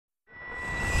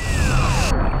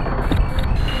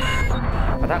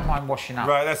don't mind washing up.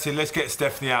 Right, that's it. Let's get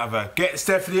Stephanie out of her. Get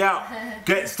Stephanie out.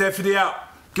 Get Stephanie out.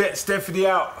 Get Stephanie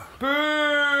out. Boo!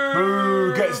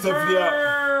 Boo! Get Stephanie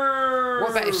out.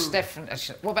 What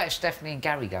about if Stephanie and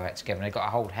Gary go out together and they've got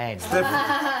to hold hands?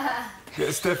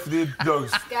 Get Stephanie and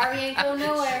dogs. Gary ain't going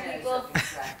nowhere, people.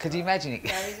 Could you imagine it?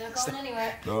 Gary's not going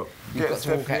anywhere. No. You've got to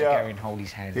walk out Gary and hold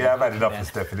his hand. Yeah, I've had enough of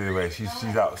Stephanie anyway. She's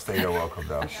outstayed her welcome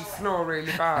now. She snore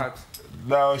really bad.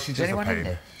 No, she's just a anyone in pain.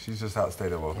 there? She's just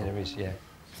outstayed her welcome. Yeah, there is, yeah.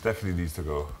 Stephanie needs to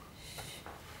go.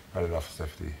 Had enough of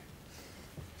Stephanie.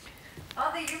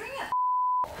 Oh, you're being a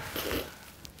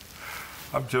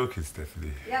I'm joking,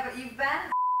 Stephanie. Yeah, but you've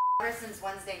been ever since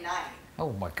Wednesday night.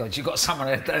 Oh my God, you've got someone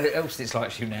else that's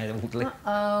like you now, Audley.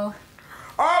 Uh-oh.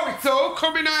 Oh, it's all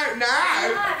coming out now.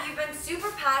 Yeah, you've been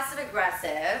super passive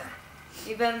aggressive.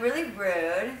 You've been really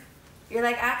rude. You're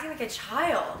like acting like a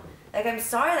child. Like, I'm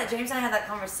sorry that James and I had that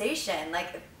conversation.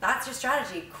 Like, if that's your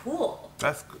strategy. Cool.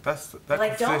 That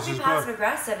Like, don't be conversation's passive gone.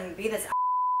 aggressive and be this.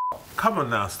 Come on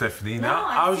now, Stephanie. No, now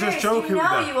I'm I was serious. just joking You with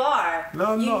know that. you are. No,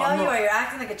 I'm you not. know I'm you not. are. You're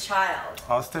acting like a child.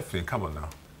 Oh, Stephanie, come on now.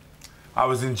 I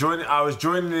was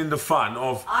joining in the fun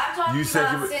of. I'm talking you said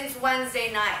about you were, since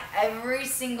Wednesday night, every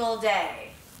single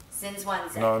day, since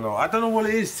Wednesday. No, I don't know what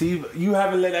it is, Steve. You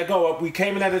haven't let that go. We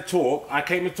came and had a talk. I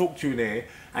came and talked to you there,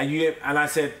 and I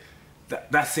said,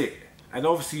 that's it. And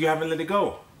obviously you haven't let it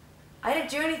go. I didn't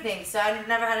do anything, so I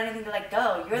never had anything to let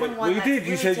go. You're the one Well, you that's did. really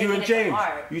You said you taking and it to James.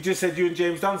 heart. You just said you and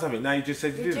James done something. Now you just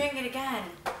said you You're didn't. doing it again.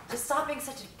 Just stop being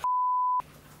such a.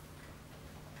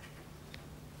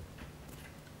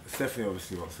 Stephanie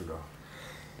obviously wants to go.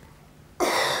 Your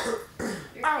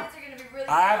kids are gonna be really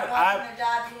sad watching their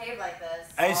dad behave like this.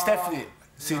 Hey, Stephanie.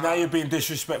 See, now you're being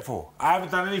disrespectful. I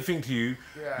haven't done anything to you.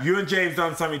 Yeah. You and James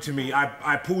done something to me.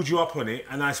 I pulled you up on it,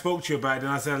 and I spoke to you about it,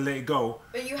 and I said I'd let it go.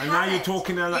 But you and haven't. now you're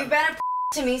talking like... You've been a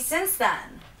to me since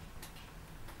then.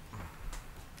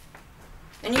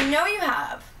 And you know you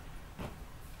have.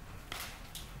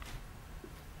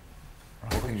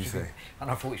 What can you say?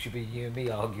 And I thought it should be you and me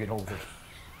arguing all the...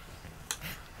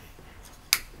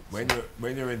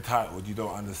 When you're entitled, you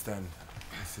don't understand.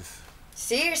 It's just...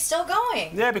 See, you're still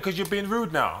going. Yeah, because you're being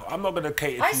rude now. I'm not going to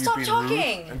cater to you being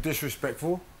rude and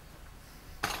disrespectful.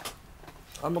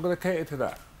 I'm not going to cater to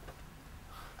that.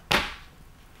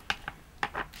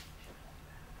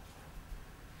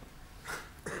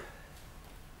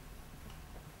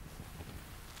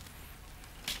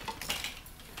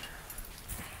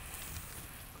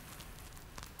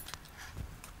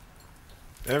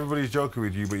 Everybody's joking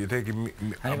with you, but you're taking me...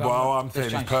 Well, I'm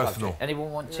saying it's personal.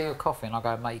 Anyone want tea or coffee and I'll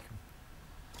go and make them?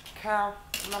 Cal,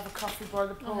 we'll have a coffee by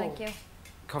the pool. Oh, thank you.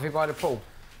 Coffee by the pool?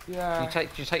 Yeah. Do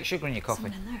you take sugar in your coffee?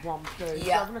 One, please.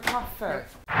 Yeah. Having a coffee?